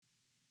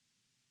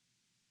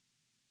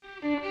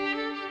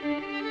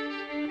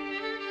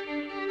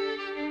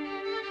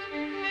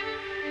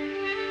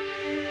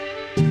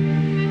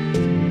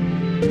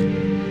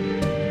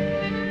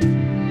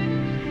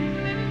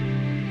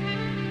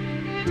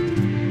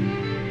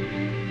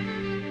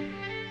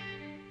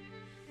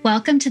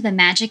Welcome to the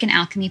Magic and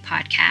Alchemy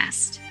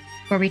podcast,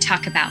 where we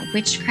talk about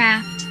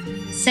witchcraft,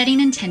 setting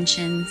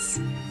intentions,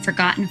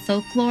 forgotten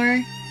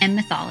folklore, and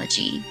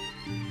mythology.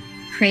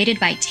 Created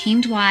by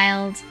Tamed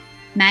Wild,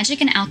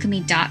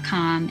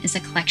 magicandalchemy.com is a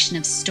collection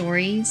of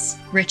stories,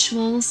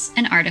 rituals,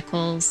 and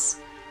articles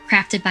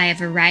crafted by a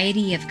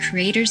variety of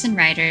creators and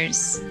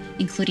writers,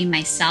 including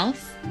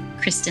myself,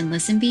 Kristen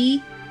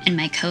Lisenby, and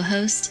my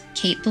co-host,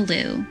 Kate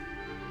Ballou.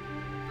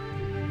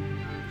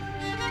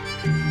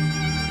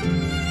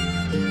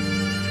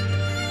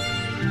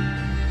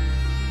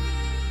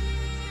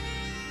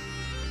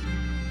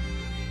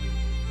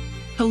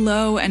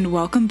 Hello and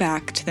welcome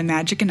back to the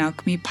Magic and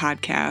Alchemy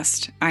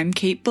podcast. I'm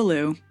Kate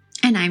Ballou.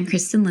 And I'm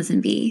Kristen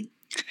Lisenby.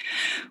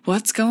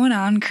 What's going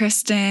on,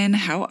 Kristen?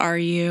 How are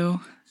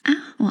you?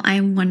 Well,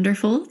 I'm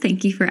wonderful.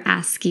 Thank you for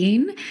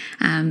asking.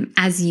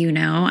 As you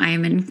know, I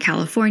am in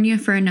California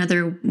for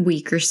another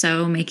week or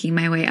so, making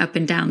my way up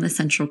and down the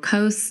Central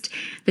Coast,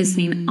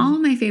 visiting all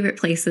my favorite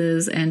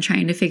places and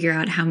trying to figure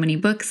out how many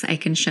books I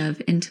can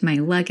shove into my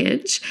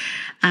luggage,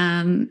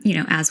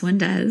 as one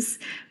does.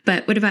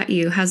 But what about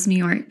you? How's New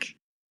York?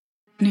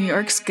 New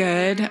York's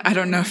good. I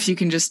don't know if you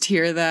can just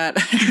hear that.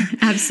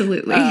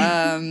 Absolutely.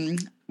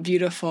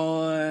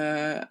 Beautiful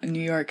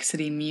New York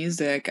City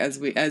music as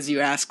you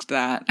asked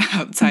that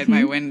outside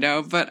my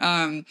window. But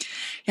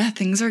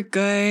things are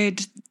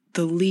good.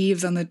 The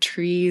leaves on the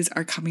trees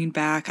are coming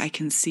back. I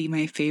can see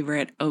my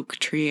favorite oak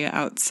tree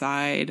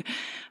outside.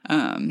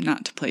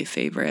 Not to play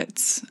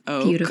favorites,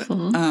 oak.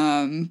 Beautiful.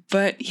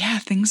 But yeah,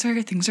 things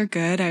are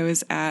good. I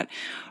was at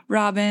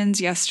Robin's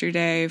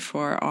yesterday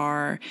for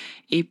our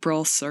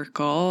April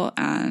circle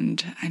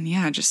and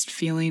just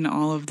feeling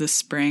all of the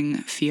spring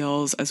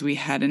feels as we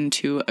head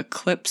into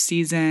eclipse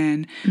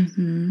season,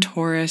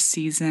 Taurus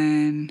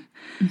season,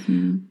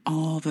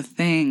 all the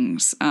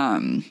things.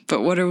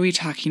 But what are we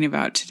talking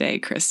about today,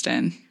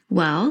 Kristen?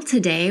 Well,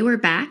 today we're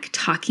back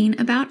talking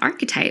about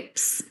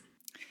archetypes.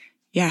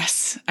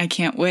 Yes, I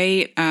can't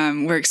wait.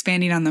 We're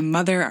expanding on the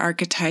mother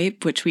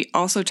archetype, which we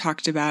also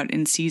talked about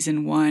in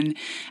season 1,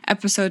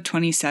 episode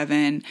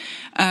 27.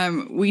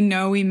 We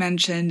know we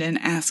mentioned an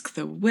Ask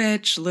the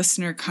Witch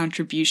listener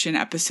contribution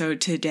episode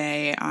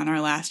today on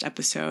our last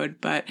episode,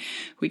 but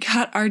we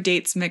got our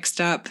dates mixed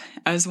up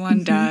as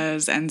one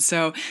does. And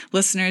so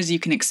listeners, you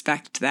can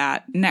expect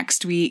that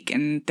next week.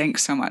 And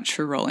thanks so much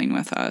for rolling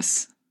with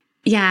us.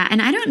 Yeah,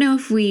 and I don't know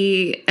if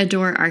we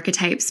adore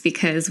archetypes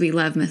because we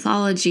love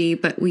mythology,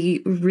 but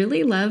we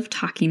really love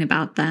talking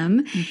about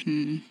them.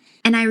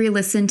 And I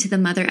re-listened to the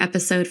Mother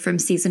episode from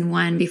season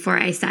 1 before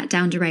I sat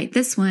down to write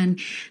this one.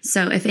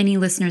 So if any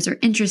listeners are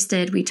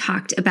interested, we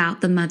talked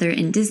about the mother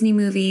in Disney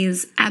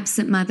movies,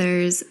 absent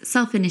mothers,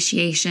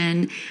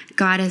 self-initiation,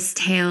 goddess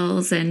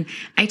tales, and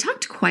I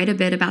talked quite a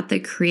bit about the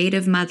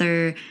creative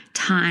mother,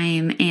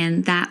 time,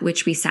 and that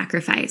which we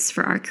sacrifice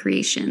for our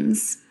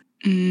creations.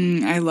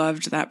 I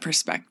loved that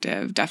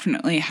perspective.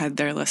 Definitely had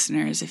their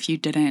listeners if you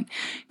didn't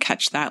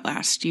catch that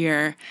last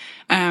year.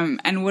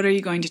 And what are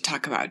you going to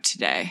talk about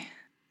today?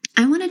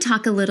 I want to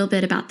talk a little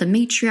bit about the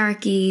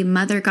matriarchy,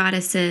 mother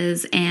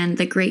goddesses, and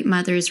the Great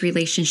Mother's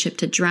relationship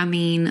to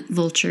drumming,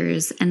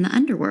 vultures, and the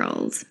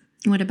underworld.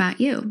 What about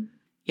you?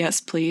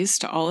 Yes, please,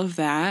 to all of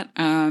that.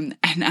 And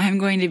I'm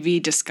going to be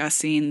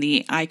discussing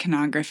the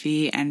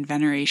iconography and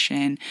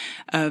veneration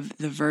of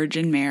the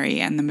Virgin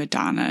Mary and the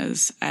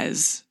Madonnas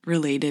as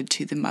related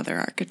to the mother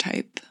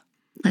archetype.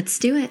 Let's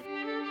do it.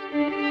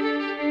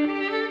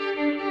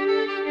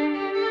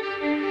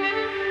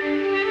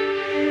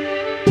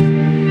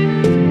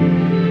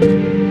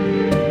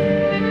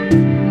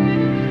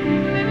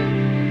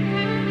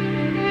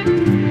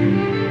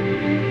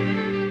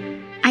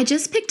 I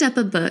just picked up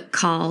a book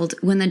called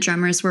When the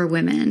Drummers Were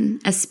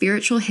Women, A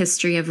Spiritual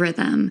History of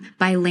Rhythm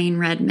by Lane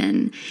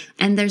Redman.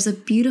 And there's a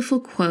beautiful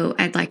quote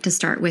I'd like to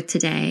start with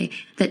today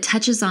that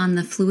touches on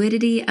the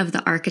fluidity of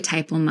the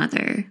archetypal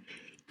mother.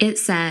 It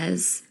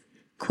says,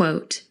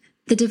 quote,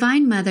 "The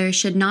Divine Mother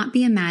should not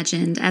be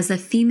imagined as a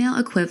female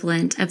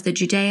equivalent of the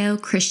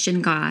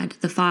Judeo-Christian God,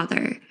 the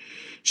Father.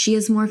 She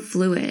is more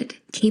fluid,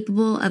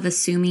 capable of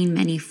assuming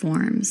many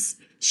forms.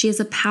 She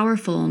is a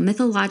powerful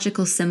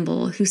mythological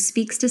symbol who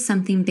speaks to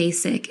something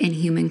basic in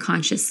human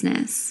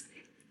consciousness.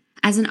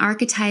 As an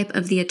archetype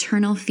of the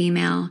eternal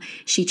female,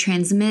 she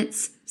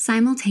transmits,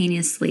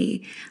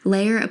 simultaneously,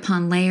 layer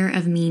upon layer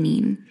of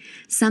meaning,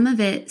 some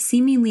of it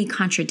seemingly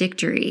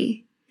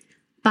contradictory.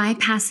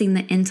 Bypassing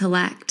the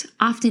intellect,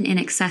 often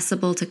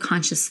inaccessible to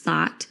conscious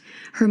thought,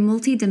 her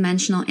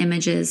multidimensional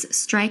images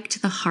strike to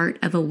the heart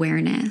of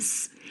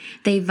awareness.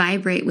 They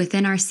vibrate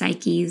within our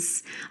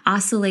psyches,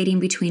 oscillating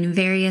between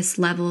various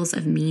levels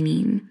of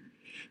meaning.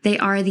 They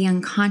are the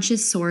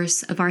unconscious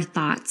source of our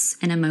thoughts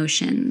and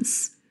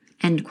emotions."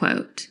 End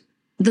quote.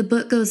 The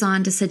book goes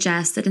on to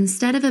suggest that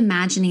instead of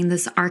imagining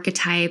this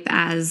archetype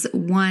as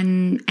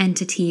one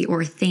entity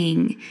or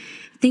thing,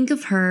 think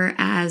of her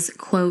as,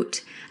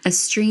 quote, "a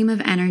stream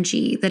of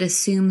energy that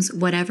assumes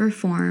whatever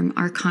form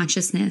our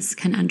consciousness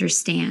can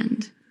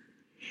understand."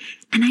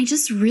 And I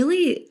just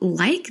really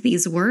like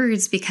these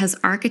words because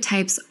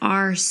archetypes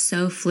are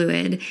so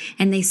fluid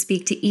and they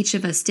speak to each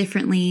of us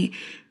differently,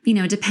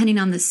 depending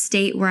on the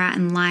state we're at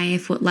in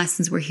life, what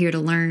lessons we're here to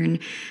learn.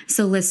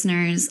 So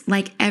listeners,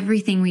 like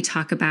everything we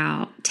talk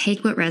about,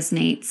 take what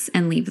resonates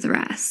and leave the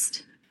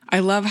rest. I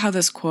love how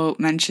this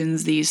quote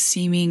mentions these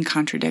seeming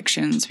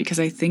contradictions because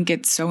I think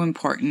it's so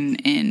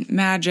important in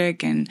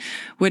magic and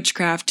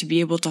witchcraft to be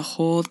able to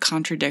hold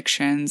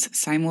contradictions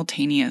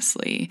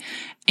simultaneously.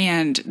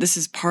 And this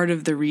is part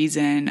of the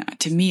reason,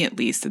 to me at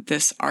least, that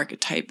this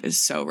archetype is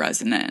so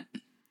resonant.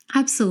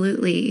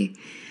 Absolutely.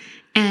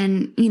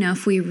 And,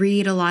 if we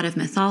read a lot of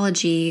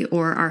mythology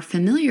or are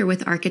familiar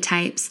with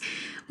archetypes,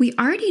 we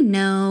already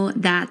know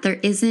that there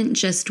isn't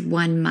just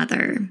one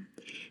mother.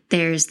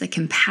 There's the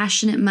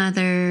compassionate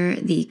mother,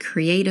 the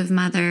creative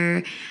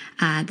mother,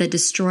 the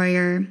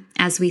destroyer,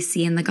 as we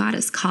see in the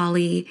goddess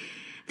Kali,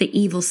 the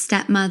evil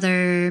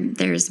stepmother.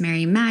 There's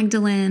Mary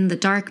Magdalene, the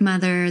dark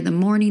mother, the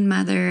mourning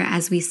mother,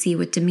 as we see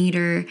with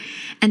Demeter,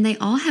 and they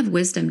all have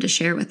wisdom to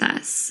share with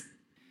us.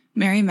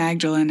 Mary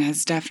Magdalene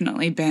has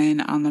definitely been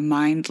on the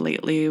mind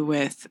lately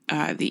with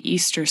the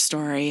Easter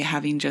story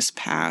having just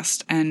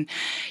passed. And,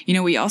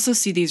 we also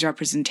see these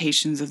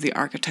representations of the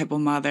archetypal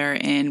mother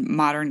in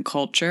modern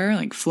culture,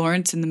 like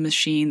Florence and the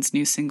Machine's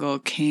new single,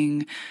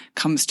 King,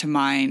 comes to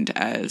mind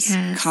as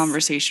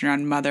conversation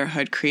around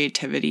motherhood,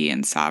 creativity,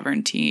 and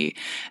sovereignty.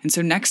 And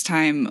so next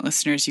time,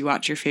 listeners, you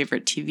watch your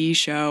favorite TV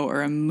show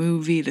or a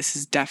movie, this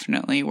is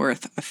definitely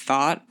worth a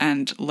thought,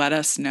 and let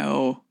us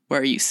know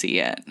where you see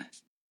it.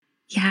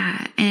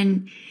 Yeah,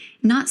 and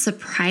not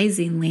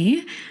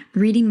surprisingly,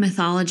 reading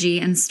mythology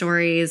and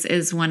stories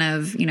is one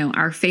of,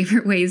 our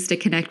favorite ways to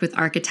connect with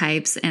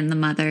archetypes and the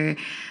mother.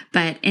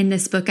 But in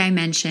this book I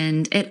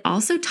mentioned, it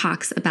also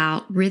talks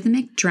about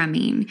rhythmic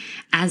drumming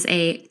as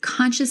a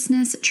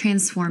consciousness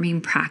transforming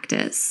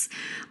practice,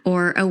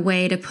 or a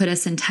way to put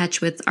us in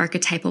touch with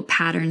archetypal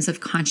patterns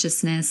of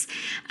consciousness.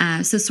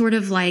 So sort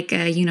of like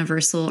a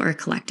universal or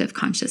collective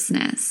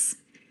consciousness.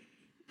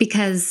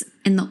 Because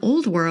in the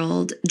old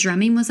world,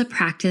 drumming was a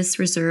practice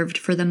reserved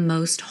for the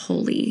most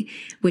holy,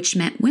 which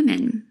meant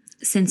women,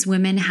 since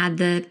women had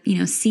the,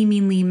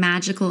 seemingly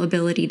magical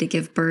ability to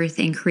give birth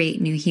and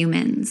create new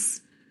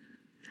humans.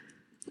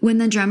 When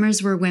the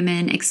Drummers Were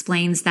Women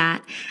explains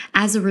that,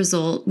 as a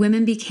result,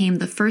 women became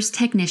the first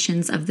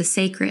technicians of the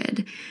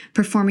sacred,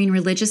 performing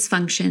religious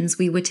functions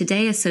we would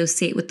today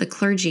associate with the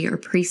clergy or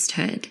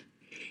priesthood.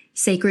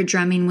 Sacred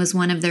drumming was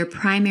one of their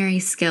primary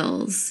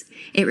skills.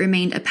 It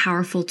remained a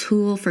powerful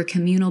tool for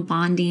communal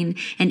bonding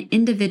and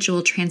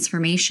individual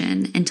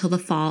transformation until the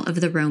fall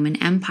of the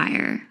Roman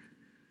Empire.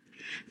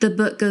 The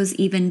book goes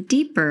even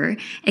deeper,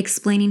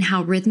 explaining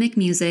how rhythmic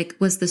music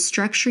was the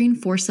structuring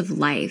force of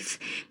life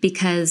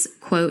because,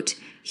 quote,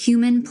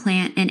 human,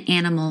 plant, and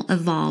animal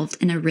evolved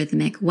in a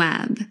rhythmic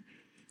web.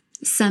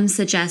 Some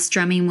suggest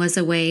drumming was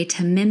a way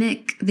to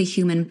mimic the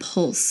human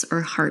pulse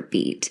or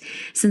heartbeat,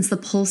 since the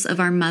pulse of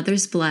our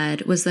mother's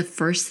blood was the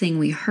first thing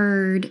we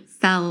heard,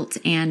 felt,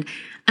 and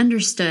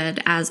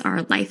understood as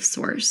our life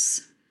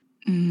source.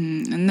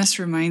 And this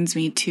reminds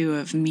me, too,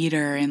 of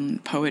meter in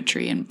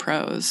poetry and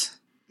prose.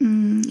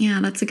 Yeah,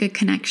 that's a good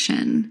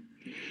connection.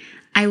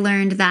 I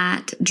learned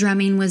that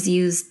drumming was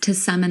used to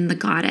summon the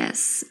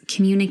goddess,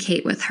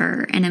 communicate with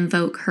her, and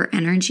invoke her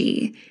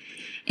energy.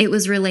 It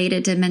was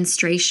related to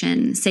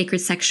menstruation, sacred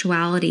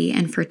sexuality,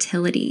 and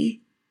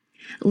fertility.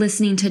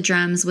 Listening to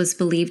drums was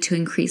believed to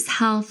increase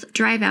health,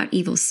 drive out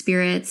evil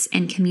spirits,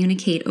 and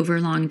communicate over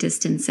long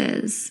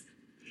distances.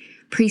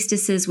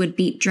 Priestesses would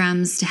beat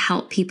drums to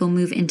help people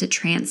move into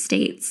trance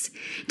states,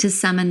 to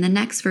summon the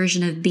next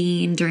version of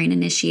being during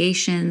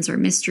initiations or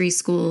mystery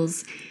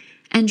schools.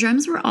 And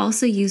drums were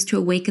also used to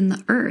awaken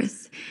the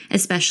earth,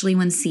 especially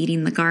when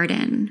seeding the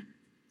garden.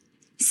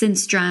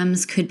 Since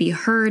drums could be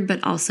heard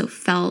but also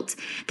felt,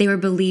 they were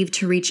believed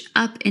to reach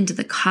up into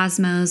the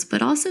cosmos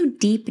but also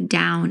deep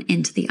down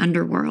into the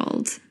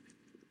underworld.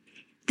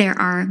 There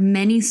are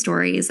many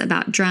stories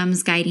about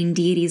drums guiding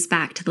deities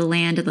back to the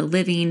land of the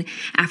living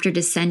after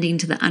descending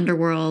to the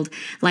underworld,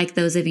 like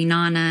those of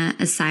Inanna,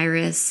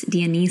 Osiris,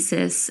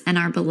 Dionysus, and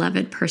our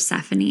beloved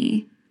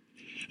Persephone.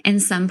 In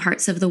some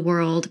parts of the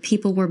world,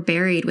 people were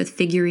buried with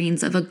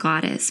figurines of a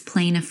goddess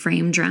playing a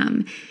frame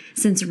drum,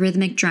 since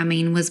rhythmic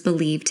drumming was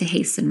believed to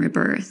hasten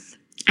rebirth.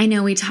 I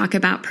know we talk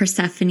about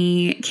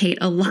Persephone, Kate,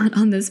 a lot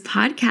on this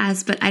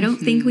podcast, but I don't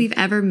think we've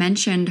ever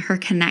mentioned her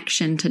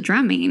connection to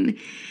drumming.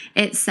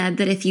 It's said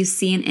that if you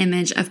see an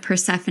image of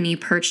Persephone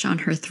perched on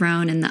her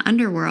throne in the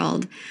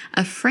underworld,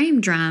 a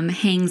frame drum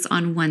hangs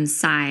on one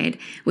side,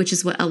 which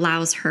is what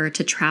allows her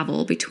to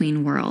travel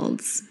between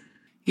worlds.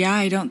 Yeah,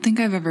 I don't think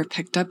I've ever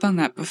picked up on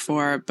that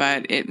before,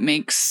 but it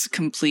makes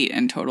complete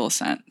and total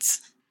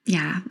sense.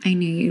 Yeah, I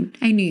knew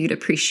you'd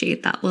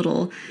appreciate that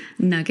little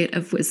nugget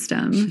of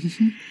wisdom.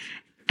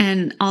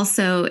 And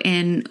also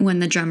in When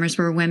the Drummers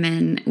Were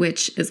Women,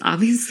 which is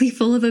obviously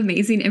full of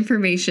amazing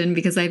information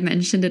because I've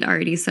mentioned it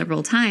already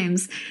several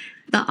times,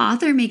 the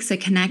author makes a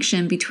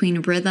connection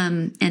between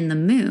rhythm and the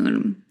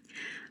moon.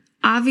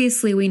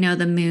 Obviously, we know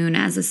the moon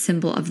as a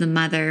symbol of the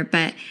mother,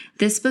 but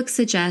this book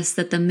suggests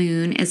that the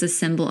moon is a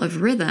symbol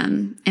of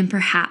rhythm and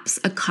perhaps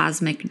a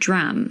cosmic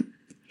drum.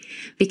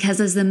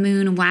 Because as the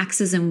moon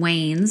waxes and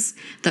wanes,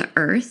 the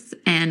earth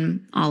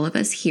and all of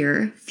us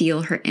here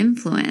feel her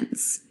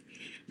influence.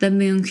 The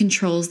moon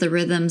controls the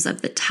rhythms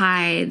of the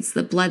tides,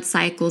 the blood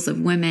cycles of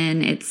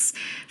women. Its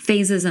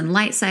phases and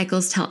light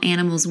cycles tell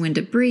animals when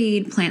to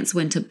breed, plants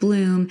when to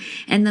bloom,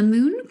 and the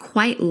moon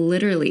quite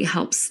literally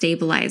helps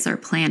stabilize our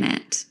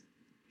planet.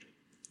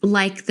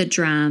 Like the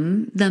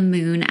drum, the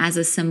moon as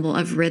a symbol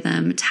of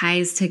rhythm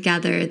ties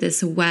together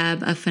this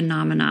web of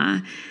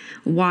phenomena: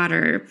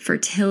 water,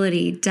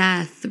 fertility,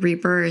 death,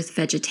 rebirth,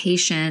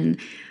 vegetation,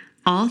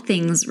 all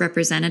things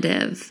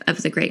representative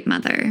of the Great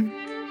Mother.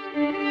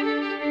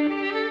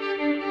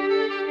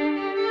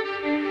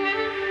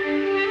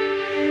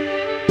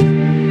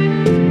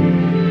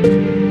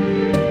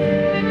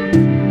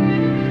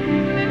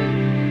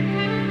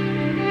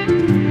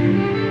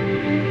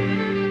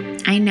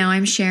 I know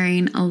I'm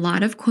sharing a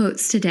lot of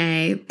quotes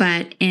today,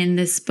 but in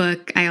this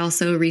book, I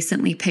also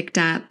recently picked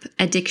up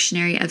A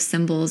Dictionary of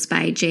Symbols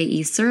by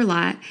J.E.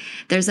 Surlott.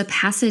 There's a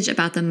passage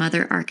about the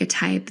mother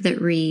archetype that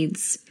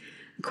reads,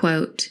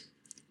 quote,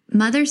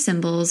 "Mother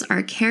symbols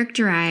are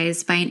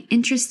characterized by an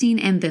interesting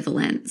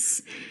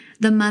ambivalence.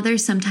 The mother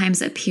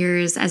sometimes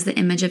appears as the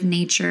image of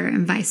nature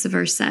and vice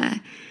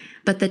versa,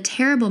 but the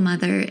terrible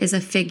mother is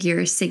a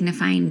figure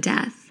signifying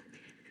death.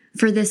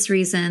 For this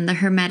reason, the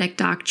Hermetic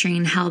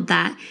doctrine held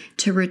that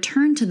to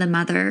return to the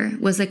mother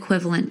was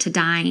equivalent to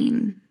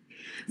dying.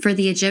 For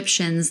the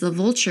Egyptians, the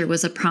vulture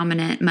was a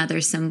prominent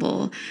mother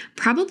symbol,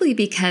 probably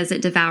because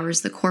it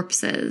devours the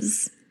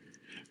corpses.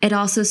 It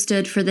also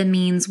stood for the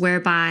means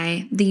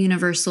whereby the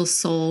universal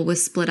soul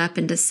was split up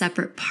into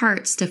separate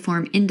parts to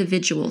form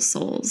individual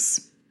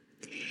souls."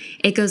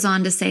 It goes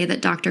on to say that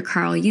Dr.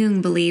 Carl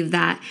Jung believed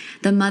that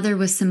the mother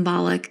was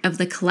symbolic of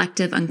the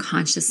collective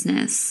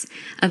unconsciousness,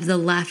 of the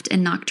left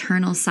and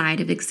nocturnal side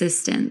of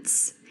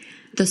existence,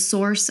 the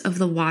source of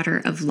the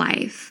water of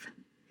life.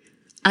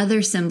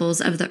 Other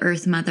symbols of the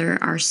Earth Mother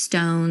are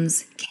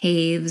stones,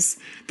 caves,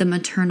 the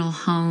maternal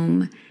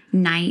home,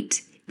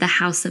 night, the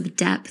house of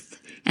depth,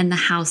 and the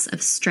house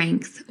of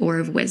strength or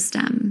of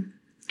wisdom.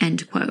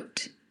 End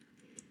quote.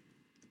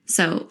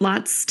 So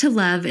lots to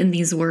love in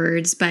these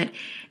words, but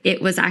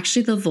it was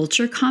actually the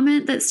vulture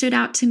comment that stood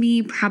out to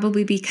me,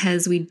 probably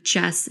because we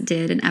just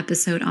did an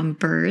episode on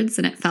birds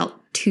and it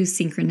felt too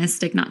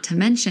synchronistic not to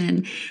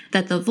mention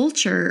that the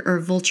vulture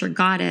or vulture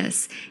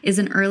goddess is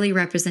an early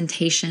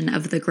representation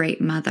of the Great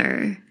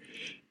Mother.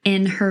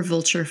 In her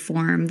vulture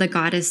form, the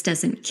goddess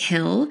doesn't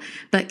kill,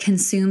 but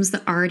consumes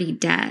the already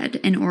dead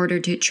in order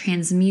to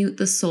transmute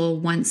the soul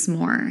once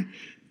more,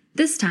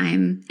 this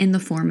time in the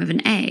form of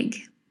an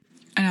egg.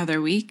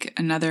 Another week,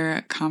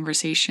 another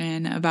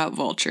conversation about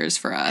vultures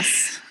for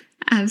us.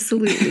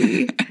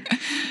 Absolutely.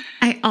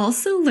 I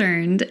also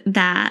learned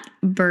that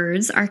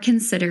birds are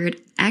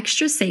considered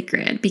extra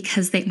sacred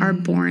because they are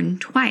born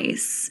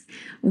twice.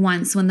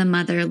 Once when the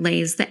mother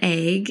lays the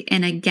egg,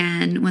 and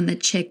again when the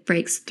chick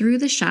breaks through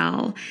the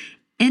shell,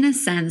 in a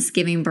sense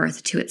giving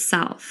birth to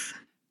itself.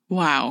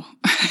 Wow.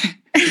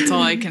 That's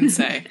all I can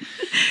say.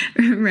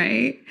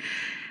 Right.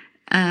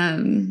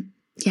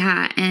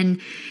 Yeah.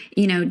 And,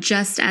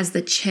 just as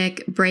the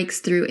chick breaks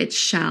through its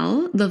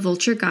shell, the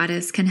vulture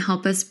goddess can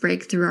help us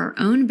break through our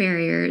own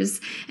barriers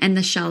and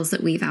the shells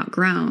that we've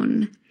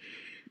outgrown.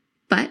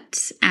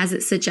 But as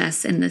it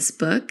suggests in this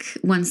book,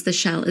 once the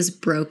shell is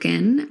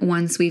broken,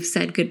 once we've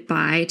said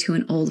goodbye to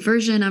an old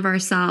version of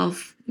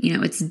ourselves,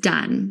 it's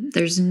done.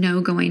 There's no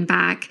going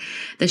back.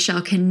 The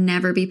shell can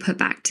never be put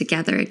back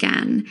together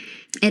again.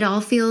 It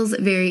all feels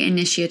very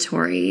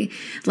initiatory,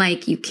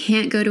 like you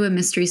can't go to a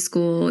mystery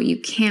school, you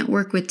can't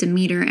work with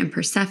Demeter and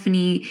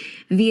Persephone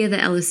via the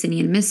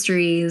Eleusinian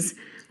mysteries,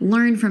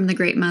 learn from the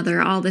Great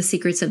Mother all the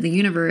secrets of the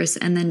universe,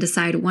 and then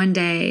decide one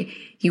day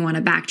you want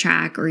to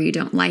backtrack or you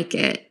don't like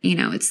it.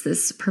 It's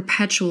this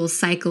perpetual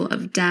cycle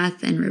of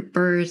death and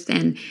rebirth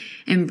and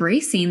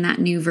embracing that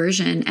new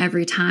version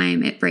every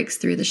time it breaks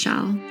through the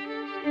shell.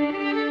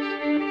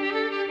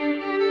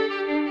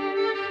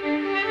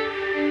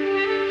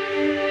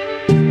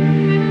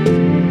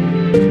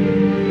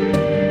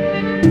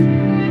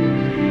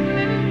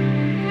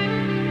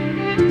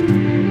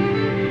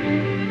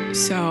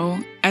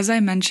 So, as I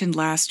mentioned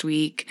last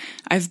week,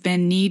 I've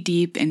been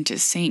knee-deep into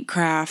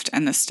saintcraft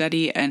and the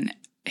study and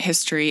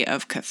history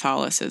of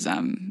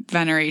Catholicism,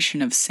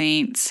 veneration of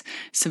saints,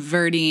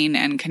 subverting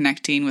and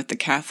connecting with the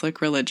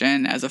Catholic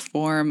religion as a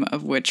form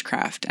of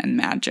witchcraft and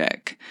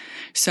magic.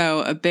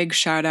 So a big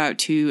shout out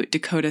to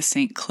Dakota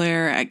St.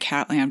 Clair at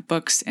Catland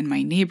Books in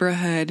my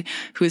neighborhood,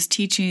 who is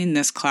teaching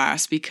this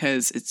class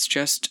because it's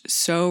just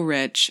so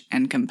rich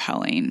and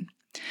compelling.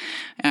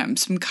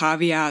 Some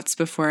caveats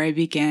before I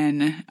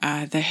begin.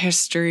 The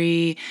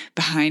history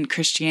behind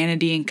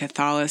Christianity and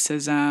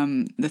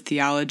Catholicism, the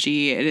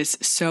theology, it is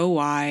so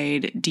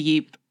wide,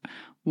 deep,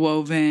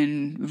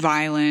 woven,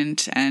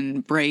 violent,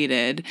 and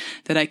braided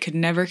that I could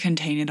never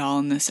contain it all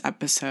in this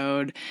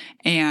episode.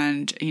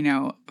 And,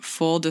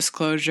 full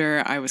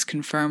disclosure, I was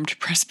confirmed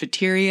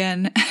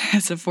Presbyterian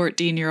as a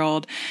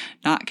 14-year-old,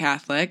 not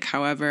Catholic.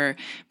 However,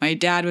 my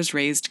dad was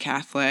raised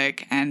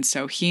Catholic, and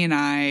so he and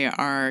I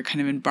are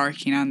kind of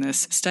embarking on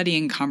this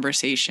studying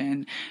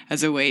conversation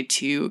as a way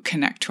to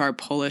connect to our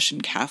Polish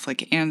and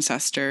Catholic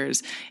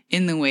ancestors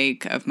in the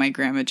wake of my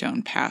Grandma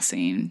Joan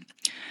passing.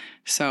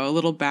 So a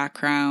little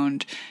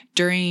background.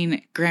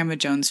 During Grandma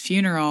Joan's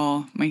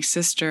funeral, my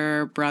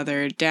sister,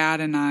 brother, dad,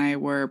 and I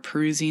were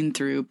perusing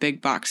through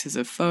big boxes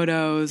of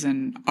photos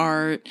and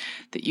art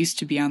that used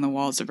to be on the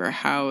walls of her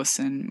house.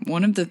 And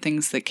one of the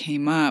things that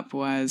came up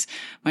was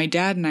my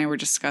dad and I were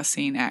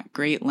discussing at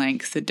great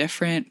length the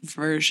different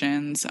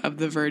versions of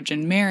the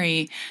Virgin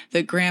Mary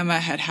that Grandma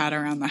had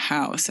around the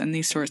house, and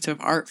these sorts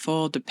of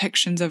artful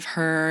depictions of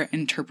her,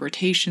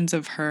 interpretations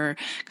of her,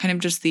 kind of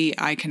just the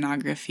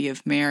iconography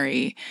of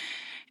Mary.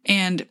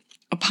 And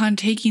upon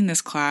taking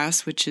this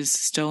class, which is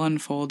still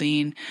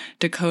unfolding,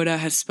 Dakota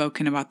has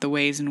spoken about the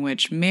ways in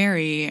which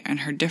Mary and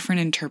her different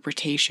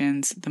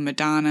interpretations, the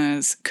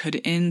Madonnas, could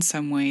in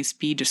some ways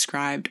be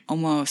described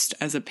almost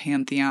as a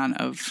pantheon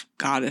of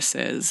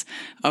goddesses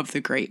of the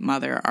Great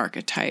Mother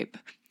archetype.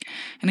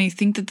 And I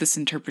think that this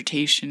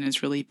interpretation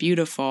is really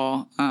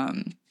beautiful.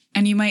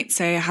 And you might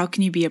say, how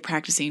can you be a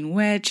practicing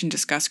witch and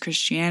discuss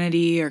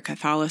Christianity or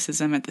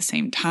Catholicism at the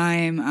same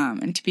time?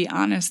 And to be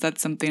honest,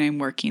 that's something I'm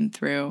working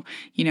through.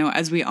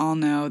 As we all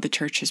know, the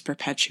church has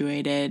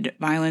perpetuated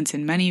violence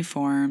in many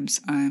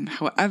forms.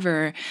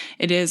 However,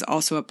 it is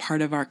also a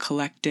part of our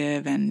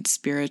collective and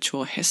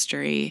spiritual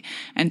history.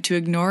 And to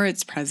ignore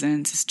its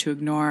presence is to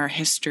ignore our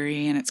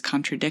history and its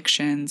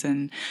contradictions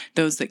and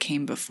those that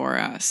came before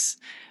us.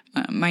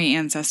 My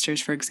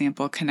ancestors, for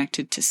example,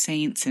 connected to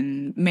saints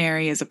and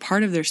Mary as a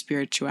part of their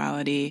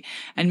spirituality,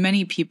 and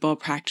many people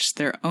practiced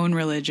their own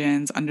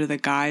religions under the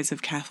guise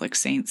of Catholic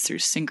saints through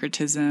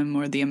syncretism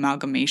or the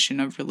amalgamation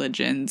of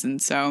religions.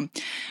 And so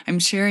I'm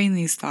sharing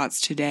these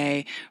thoughts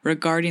today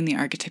regarding the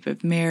archetype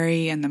of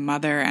Mary and the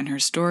mother and her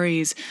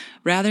stories,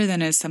 rather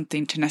than as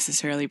something to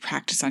necessarily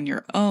practice on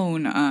your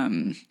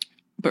own,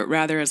 but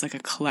rather as like a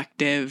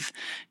collective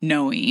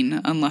knowing,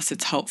 unless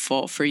it's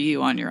helpful for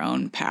you on your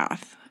own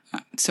path.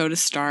 So to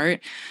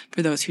start,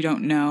 for those who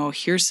don't know,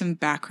 here's some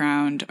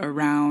background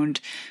around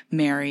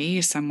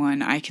Mary,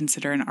 someone I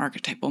consider an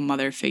archetypal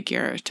mother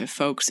figure to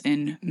folks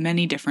in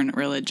many different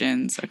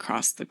religions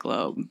across the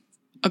globe.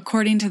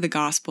 According to the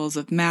Gospels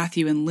of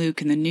Matthew and Luke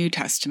in the New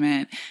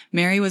Testament,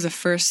 Mary was a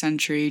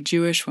first-century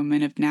Jewish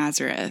woman of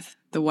Nazareth,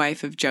 the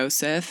wife of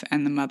Joseph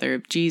and the mother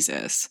of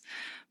Jesus.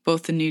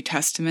 Both the New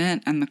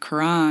Testament and the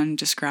Quran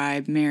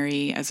describe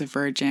Mary as a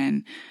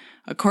virgin.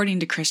 According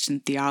to Christian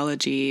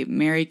theology,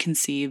 Mary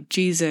conceived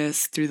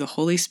Jesus through the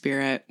Holy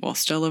Spirit while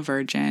still a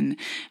virgin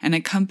and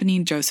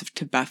accompanied Joseph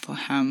to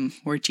Bethlehem,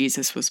 where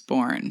Jesus was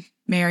born.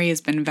 Mary has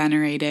been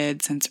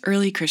venerated since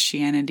early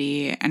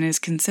Christianity and is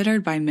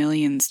considered by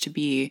millions to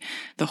be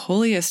the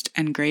holiest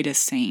and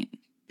greatest saint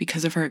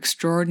because of her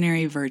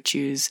extraordinary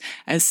virtues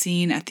as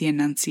seen at the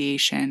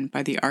Annunciation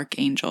by the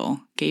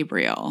Archangel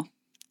Gabriel.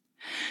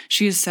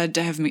 She is said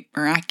to have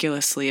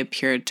miraculously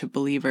appeared to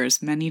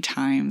believers many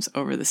times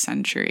over the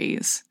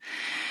centuries.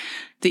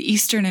 The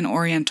Eastern and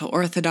Oriental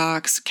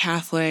Orthodox,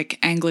 Catholic,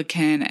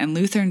 Anglican, and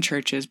Lutheran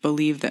churches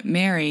believe that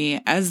Mary,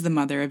 as the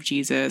mother of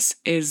Jesus,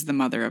 is the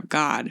mother of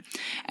God,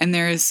 and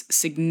there is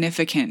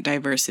significant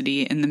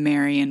diversity in the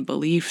Marian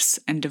beliefs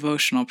and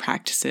devotional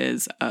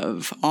practices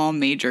of all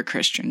major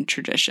Christian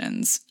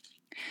traditions.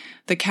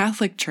 The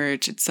Catholic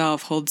Church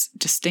itself holds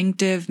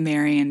distinctive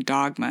Marian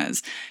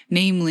dogmas,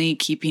 namely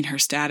keeping her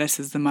status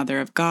as the Mother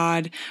of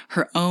God,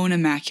 her own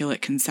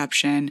Immaculate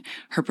Conception,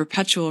 her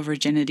perpetual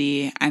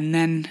virginity, and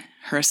then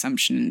her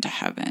assumption into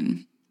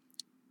heaven.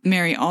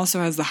 Mary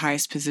also has the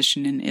highest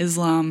position in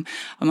Islam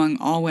among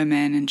all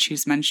women, and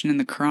she's mentioned in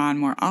the Quran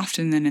more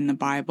often than in the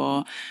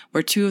Bible,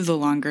 where 2 of the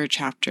longer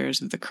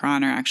chapters of the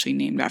Quran are actually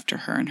named after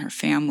her and her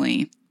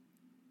family.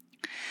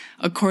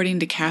 According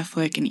to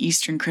Catholic and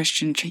Eastern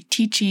Christian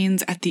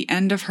teachings, at the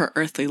end of her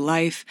earthly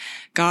life,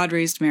 God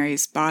raised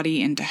Mary's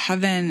body into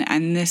heaven,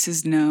 and this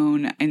is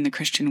known in the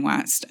Christian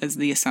West as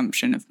the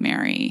Assumption of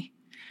Mary.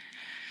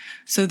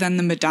 So then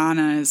the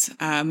Madonnas.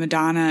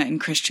 Madonna in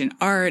Christian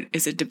art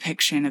is a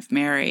depiction of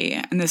Mary,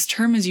 and this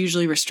term is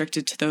usually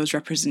restricted to those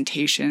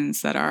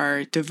representations that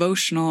are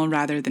devotional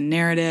rather than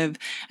narrative,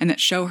 and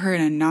that show her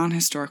in a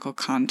non-historical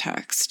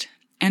context.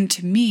 And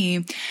to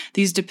me,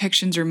 these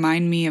depictions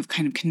remind me of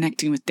kind of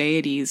connecting with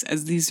deities,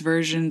 as these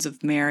versions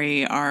of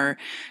Mary are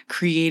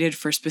created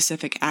for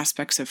specific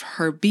aspects of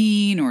her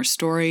being or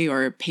story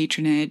or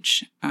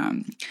patronage.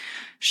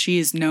 She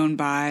is known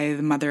by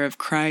the Mother of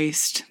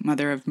Christ,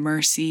 Mother of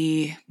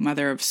Mercy,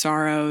 Mother of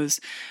Sorrows,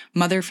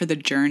 Mother for the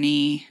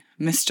Journey,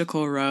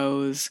 Mystical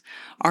Rose,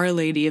 Our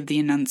Lady of the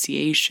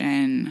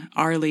Annunciation,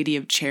 Our Lady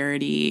of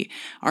Charity,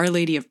 Our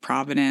Lady of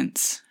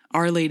Providence,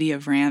 Our Lady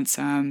of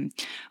Ransom,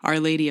 Our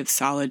Lady of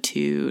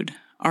Solitude,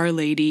 Our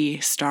Lady,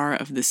 Star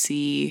of the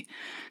Sea,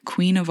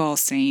 Queen of all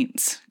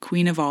saints,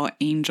 Queen of all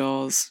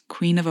angels,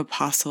 Queen of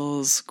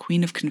apostles,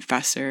 Queen of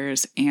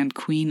confessors, and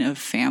Queen of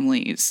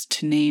families,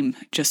 to name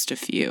just a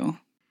few.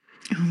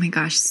 Oh my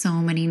gosh, so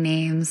many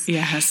names.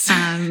 Yes.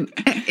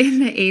 In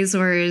the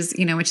Azores,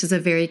 which is a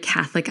very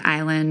Catholic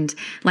island,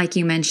 like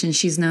you mentioned,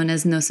 she's known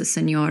as Nossa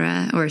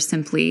Senhora, or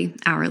simply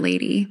Our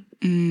Lady.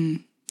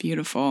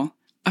 Beautiful.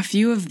 A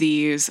few of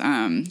these,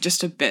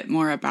 just a bit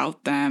more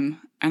about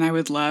them. And I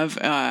would love,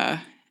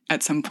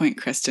 at some point,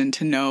 Kristen,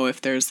 to know if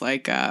there's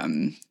like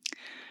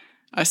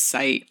a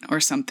site or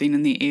something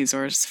in the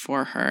Azores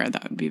for her.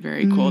 That would be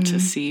very cool to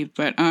see.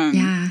 But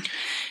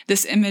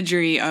this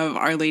imagery of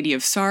Our Lady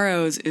of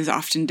Sorrows is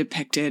often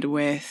depicted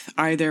with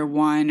either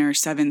 1 or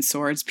 7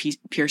 swords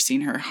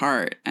piercing her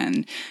heart.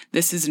 And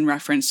this is in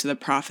reference to the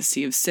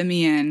prophecy of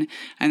Simeon,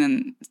 and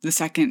then the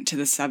second to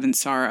the 7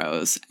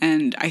 sorrows.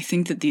 And I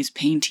think that these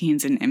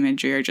paintings and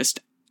imagery are just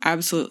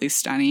absolutely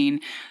stunning.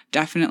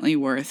 Definitely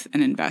worth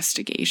an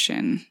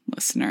investigation,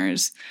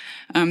 listeners.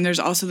 There's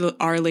also the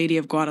Our Lady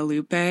of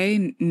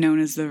Guadalupe, known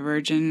as the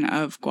Virgin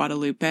of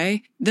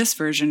Guadalupe. This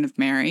version of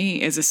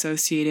Mary is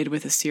associated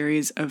with a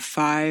series of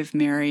 5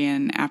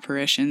 Marian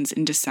apparitions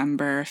in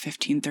December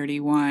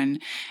 1531,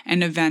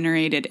 and a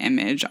venerated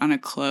image on a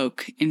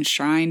cloak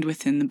enshrined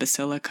within the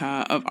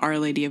Basilica of Our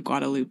Lady of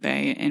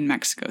Guadalupe in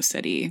Mexico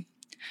City.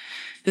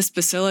 This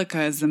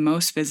basilica is the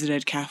most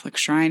visited Catholic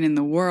shrine in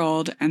the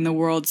world and the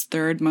world's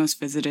 3rd most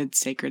visited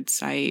sacred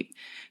site.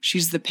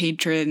 She's the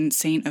patron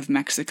saint of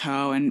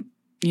Mexico, and,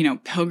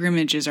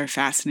 pilgrimages are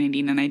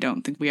fascinating, and I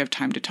don't think we have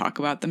time to talk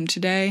about them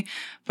today,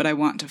 but I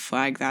want to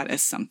flag that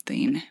as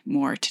something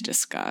more to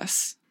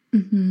discuss.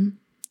 Mm-hmm.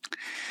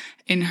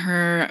 In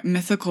her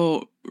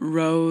mythical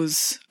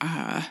rose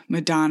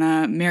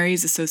Madonna,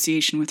 Mary's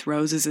association with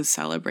roses is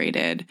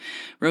celebrated.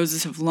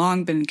 Roses have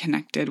long been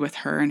connected with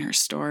her and her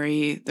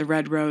story. The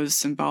red rose,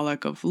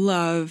 symbolic of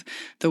love,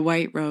 the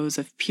white rose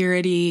of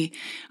purity.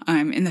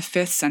 In the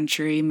 5th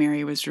century,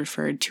 Mary was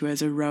referred to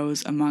as a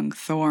rose among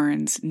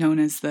thorns, known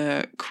as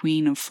the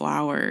Queen of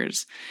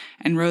Flowers.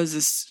 And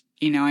roses,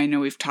 I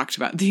know we've talked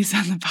about these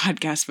on the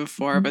podcast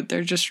before, but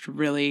they're just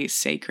really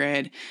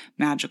sacred,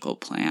 magical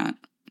plant.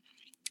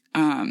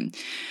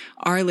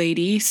 Our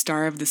Lady,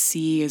 Star of the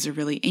Sea, is a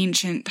really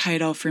ancient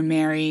title for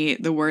Mary.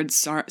 The words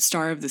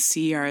Star of the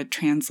Sea are a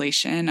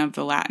translation of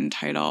the Latin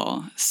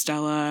title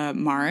Stella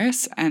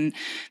Maris, and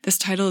this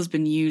title has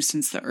been used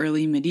since the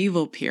early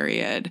medieval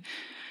period.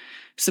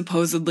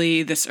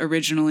 Supposedly, this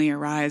originally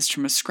arises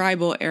from a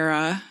scribal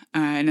era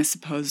and a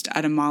supposed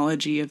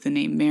etymology of the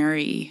name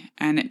Mary,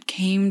 and it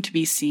came to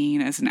be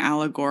seen as an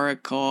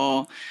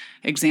allegorical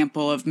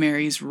example of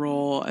Mary's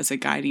role as a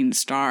guiding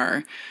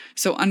star.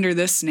 So under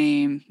this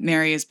name,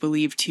 Mary is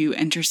believed to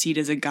intercede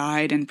as a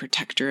guide and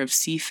protector of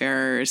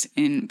seafarers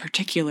in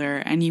particular,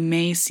 and you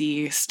may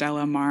see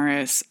Stella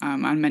Maris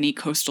on many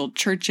coastal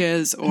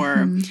churches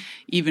or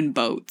even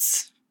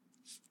boats.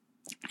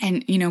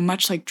 And,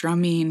 much like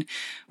drumming,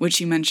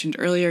 which you mentioned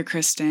earlier,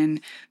 Kristen,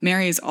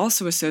 Mary is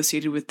also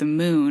associated with the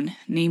moon,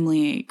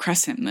 namely a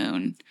crescent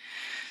moon.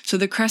 So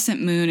the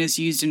crescent moon is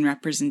used in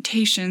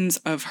representations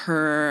of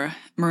her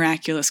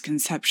miraculous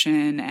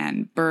conception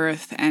and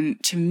birth,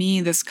 and to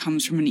me this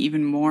comes from an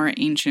even more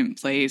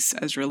ancient place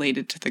as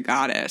related to the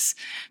goddess.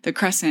 The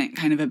crescent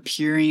kind of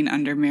appearing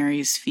under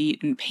Mary's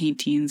feet in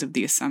paintings of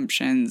the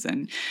Assumptions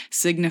and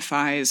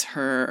signifies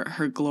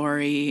her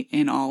glory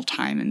in all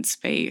time and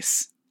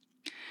space.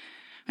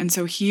 And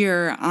so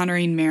here,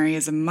 honoring Mary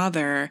as a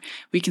mother,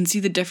 we can see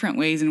the different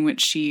ways in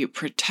which she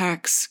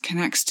protects,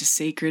 connects to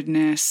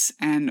sacredness,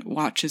 and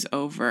watches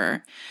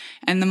over.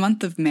 And the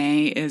month of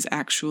May is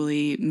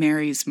actually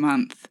Mary's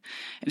month.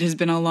 It has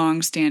been a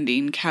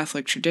long-standing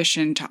Catholic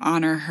tradition to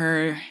honor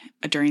her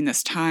during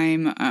this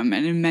time, and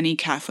in many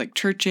Catholic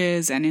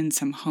churches and in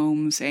some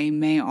homes, a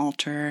May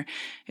altar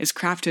is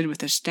crafted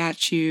with a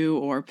statue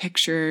or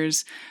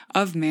pictures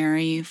of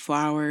Mary,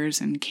 flowers,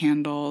 and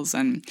candles,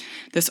 and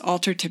this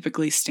altar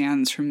typically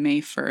stands from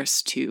May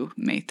 1st to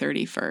May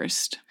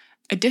 31st.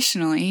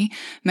 Additionally,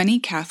 many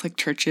Catholic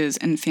churches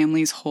and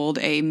families hold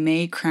a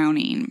May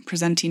crowning,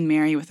 presenting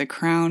Mary with a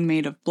crown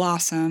made of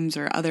blossoms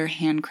or other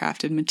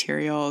handcrafted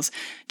materials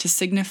to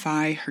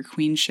signify her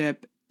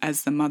queenship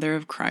as the Mother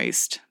of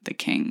Christ, the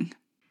King.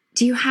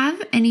 Do you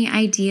have any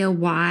idea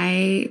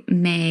why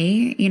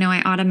May?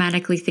 I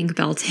automatically think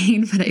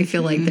Beltane, but I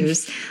feel like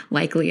there's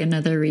likely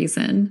another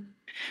reason.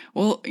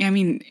 Well,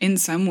 in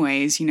some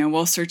ways,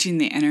 while searching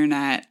the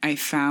internet, I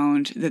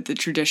found that the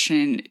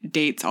tradition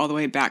dates all the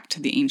way back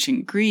to the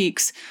ancient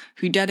Greeks,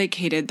 who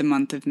dedicated the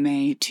month of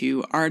May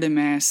to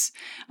Artemis.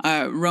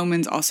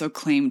 Romans also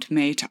claimed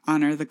May to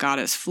honor the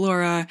goddess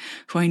Flora,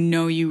 who I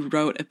know you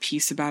wrote a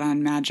piece about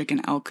on magic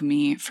and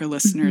alchemy for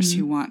listeners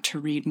who want to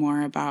read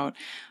more about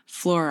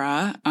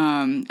Flora.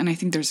 And I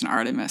think there's an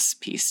Artemis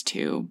piece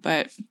too,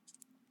 but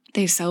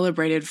they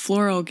celebrated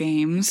floral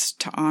games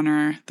to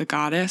honor the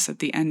goddess at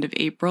the end of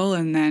April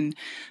and then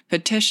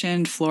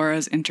petitioned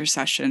Flora's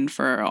intercession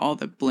for all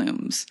the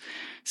blooms.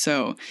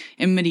 So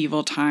in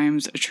medieval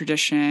times, a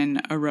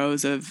tradition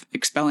arose of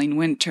expelling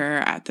winter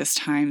at this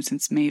time,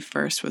 since May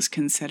 1st was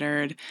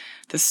considered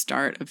the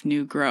start of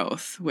new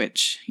growth,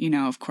 which,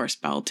 of course,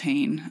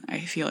 Beltane,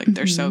 I feel like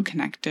they're so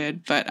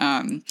connected. But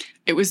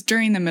it was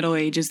during the Middle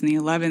Ages in the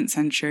 11th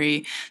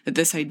century that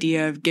this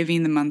idea of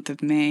giving the month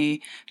of May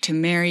to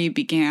Mary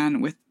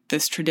began, with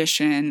this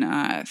tradition,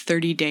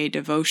 30-day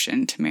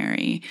devotion to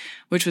Mary,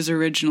 which was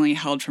originally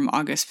held from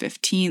August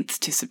 15th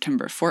to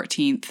September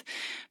 14th.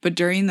 But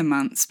during the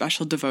month,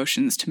 special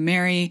devotions to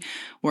Mary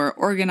were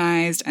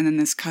organized, and then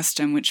this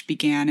custom, which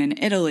began in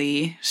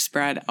Italy,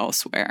 spread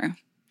elsewhere.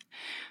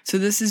 So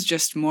this is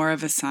just more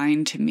of a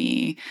sign to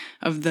me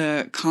of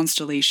the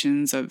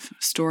constellations of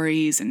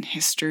stories and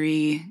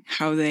history,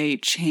 how they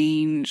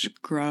change,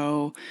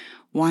 grow,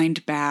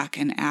 wind back,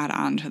 and add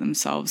on to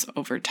themselves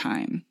over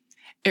time.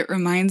 It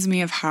reminds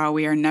me of how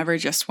we are never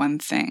just one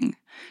thing,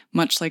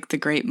 much like the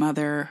Great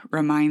Mother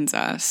reminds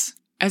us.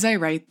 As I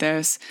write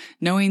this,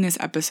 knowing this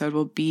episode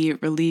will be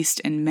released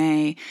in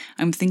May,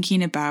 I'm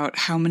thinking about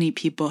how many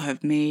people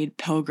have made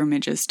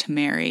pilgrimages to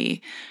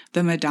Mary,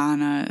 the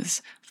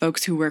Madonnas,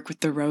 folks who work with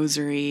the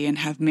rosary and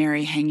have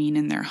Mary hanging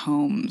in their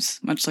homes,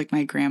 much like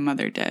my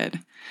grandmother did.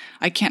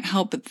 I can't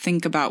help but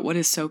think about what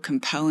is so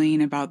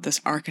compelling about this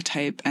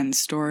archetype and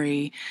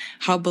story,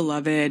 how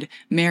beloved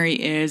Mary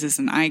is as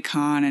an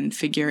icon and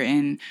figure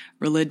in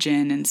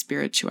religion and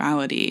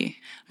spirituality.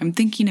 I'm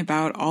thinking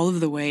about all of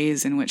the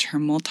ways in which her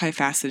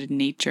multifaceted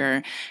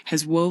nature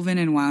has woven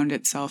and wound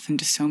itself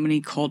into so many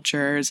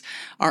cultures,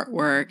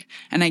 artwork,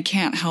 and I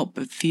can't help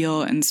but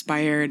feel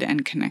inspired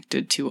and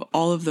connected to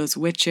all of those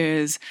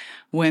witches,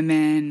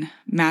 women,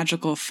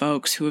 magical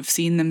folks who have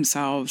seen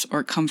themselves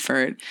or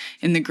comfort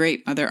in the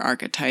Great Mother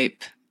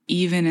archetype,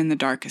 even in the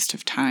darkest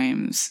of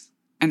times,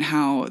 and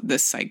how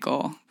this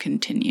cycle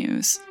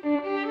continues.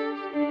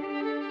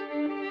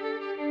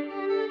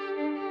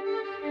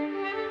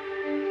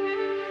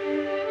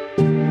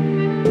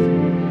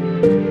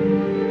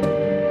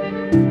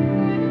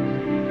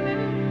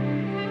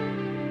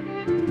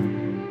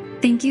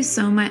 Thank you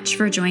so much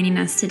for joining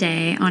us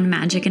today on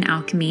Magic and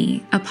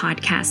Alchemy, a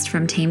podcast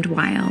from Tamed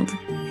Wild.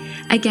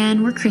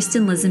 Again, we're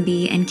Kristen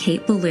Lisenby and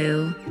Kate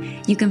Ballou.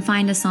 You can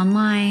find us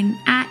online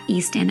at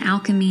East End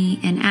Alchemy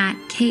and at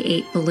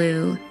K8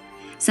 Ballou.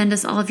 Send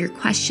us all of your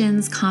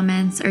questions,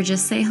 comments, or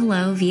just say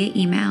hello via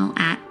email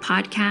at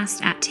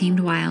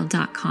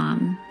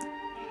podcast@tamedwild.com.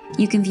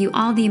 You can view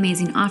all the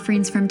amazing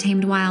offerings from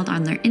Tamed Wild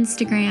on their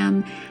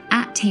Instagram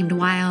at Tamed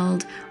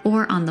Wild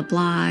or on the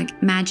blog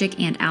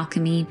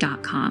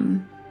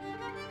magicandalchemy.com.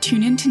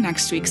 Tune in to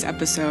next week's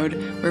episode,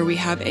 where we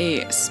have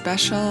a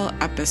special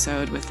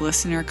episode with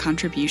listener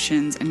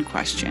contributions and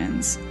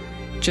questions.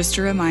 Just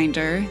a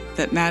reminder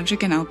that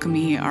magic and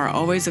alchemy are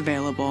always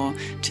available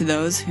to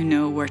those who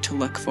know where to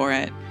look for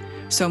it.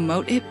 So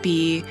mote it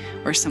be,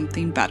 or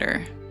something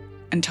better.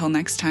 Until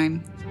next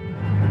time.